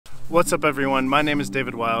What's up everyone, my name is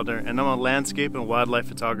David Wilder and I'm a landscape and wildlife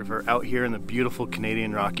photographer out here in the beautiful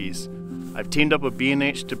Canadian Rockies. I've teamed up with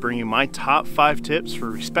B&H to bring you my top 5 tips for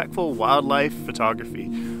respectful wildlife photography,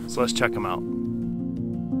 so let's check them out.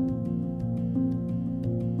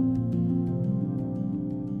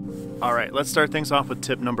 Alright, let's start things off with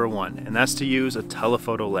tip number 1, and that's to use a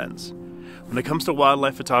telephoto lens. When it comes to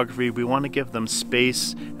wildlife photography, we want to give them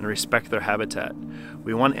space and respect their habitat.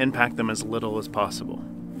 We want to impact them as little as possible.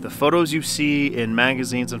 The photos you see in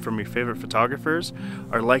magazines and from your favorite photographers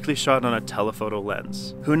are likely shot on a telephoto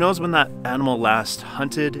lens. Who knows when that animal last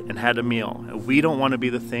hunted and had a meal? We don't want to be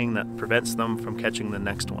the thing that prevents them from catching the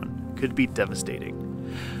next one. Could be devastating.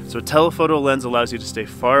 So a telephoto lens allows you to stay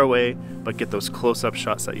far away but get those close-up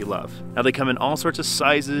shots that you love. Now they come in all sorts of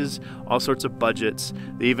sizes, all sorts of budgets.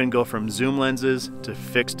 They even go from zoom lenses to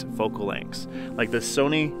fixed focal lengths. Like the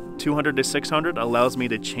Sony 200 to 600 allows me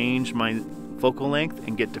to change my focal length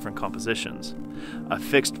and get different compositions. A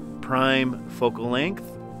fixed prime focal length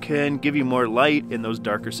can give you more light in those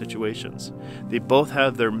darker situations. They both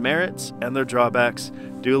have their merits and their drawbacks.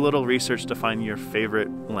 Do a little research to find your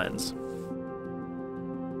favorite lens.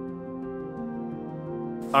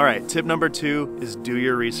 Alright, tip number 2 is do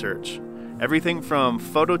your research. Everything from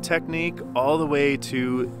photo technique all the way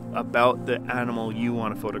to about the animal you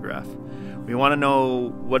want to photograph. We want to know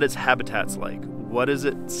what its habitat's like. What is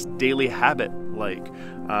its daily habit like?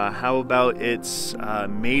 How about its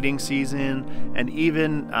mating season? And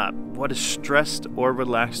even what a stressed or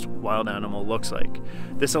relaxed wild animal looks like.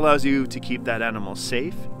 This allows you to keep that animal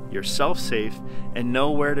safe, yourself safe, and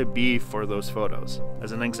know where to be for those photos.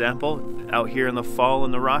 As an example, out here in the fall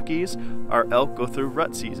in the Rockies, our elk go through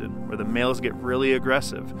rut season where the males get really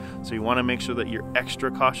aggressive. So you want to make sure that you're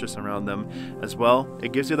extra cautious around them as well.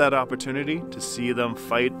 It gives you that opportunity to see them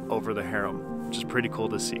fight over the harem, which is pretty cool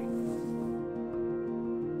to see.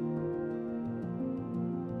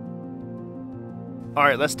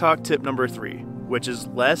 Alright, let's talk tip number 3, which is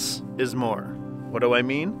less is more. What do I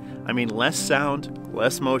mean? I mean less sound,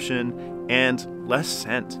 less motion, and less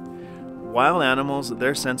scent. Wild animals,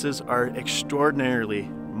 their senses are extraordinarily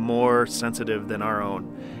more sensitive than our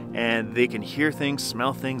own, and they can hear things,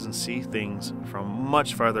 smell things, and see things from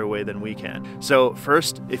much farther away than we can. So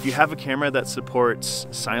first, if you have a camera that supports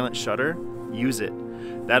silent shutter, use it.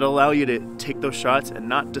 That'll allow you to take those shots and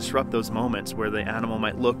not disrupt those moments where the animal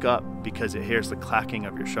might look up because it hears the clacking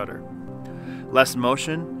of your shutter. Less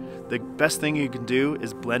motion. The best thing you can do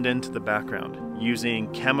is blend into the background using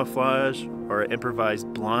camouflage or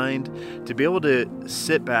improvised blind to be able to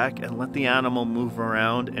sit back and let the animal move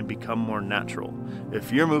around and become more natural.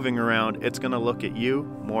 If you're moving around, it's going to look at you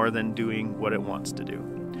more than doing what it wants to do.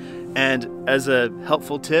 And as a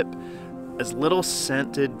helpful tip, as little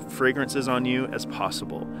scented fragrances on you as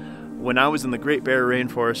possible. When I was in the Great Bear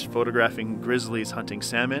Rainforest photographing grizzlies hunting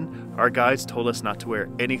salmon, our guides told us not to wear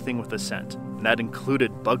anything with a scent, and that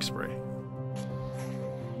included bug spray.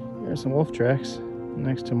 There's some wolf tracks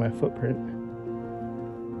next to my footprint.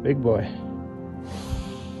 Big boy.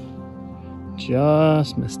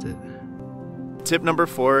 Just missed it. Tip number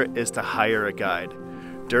 4 is to hire a guide.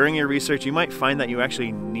 During your research, you might find that you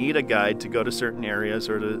actually need a guide to go to certain areas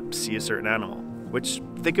or to see a certain animal, which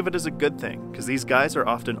think of it as a good thing because these guys are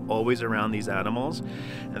often always around these animals,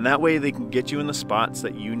 and that way they can get you in the spots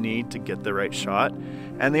that you need to get the right shot.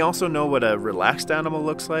 And they also know what a relaxed animal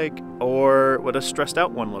looks like or what a stressed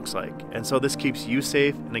out one looks like, and so this keeps you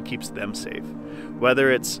safe and it keeps them safe. Whether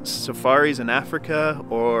it's safaris in Africa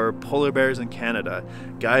or polar bears in Canada,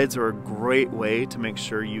 guides are a great way to make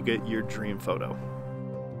sure you get your dream photo.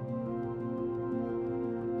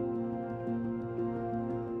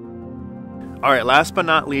 Alright, last but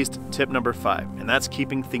not least, tip number 5, and that's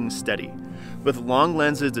keeping things steady. With long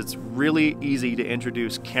lenses, it's really easy to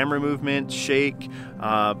introduce camera movement, shake.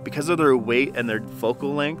 Because of their weight and their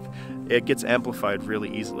focal length, it gets amplified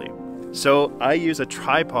really easily. So I use a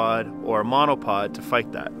tripod or a monopod to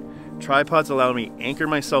fight that. Tripods allow me to anchor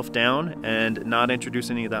myself down and not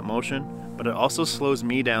introduce any of that motion, but it also slows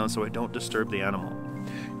me down so I don't disturb the animal.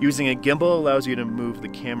 Using a gimbal allows you to move the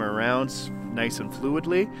camera around nice and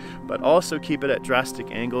fluidly, but also keep it at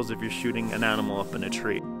drastic angles if you're shooting an animal up in a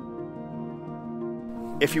tree.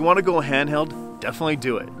 If you want to go handheld, definitely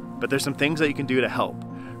do it, but there's some things that you can do to help.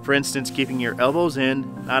 For instance, keeping your elbows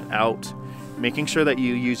in, not out, making sure that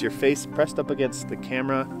you use your face pressed up against the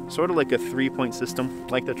camera, sort of like a 3-point system,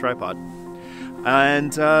 like the tripod.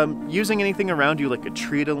 And using anything around you like a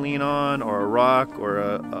tree to lean on or a rock or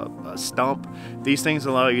a stump, these things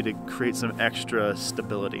allow you to create some extra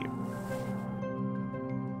stability.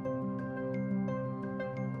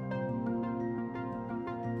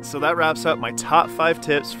 so that wraps up my top 5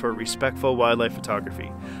 tips for respectful wildlife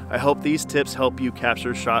photography. I hope these tips help you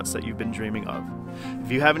capture shots that you've been dreaming of.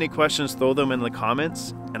 If you have any questions, throw them in the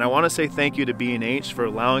comments, and I want to say thank you to B&H for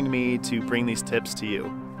allowing me to bring these tips to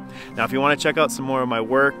you. Now, if you want to check out some more of my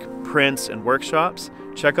work, prints, and workshops,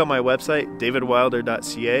 check out my website,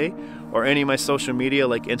 davidwilder.ca, or any of my social media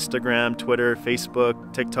like Instagram, Twitter,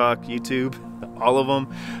 Facebook, TikTok, YouTube, all of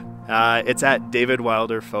them. It's at David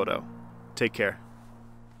Wilder Photo. Take care.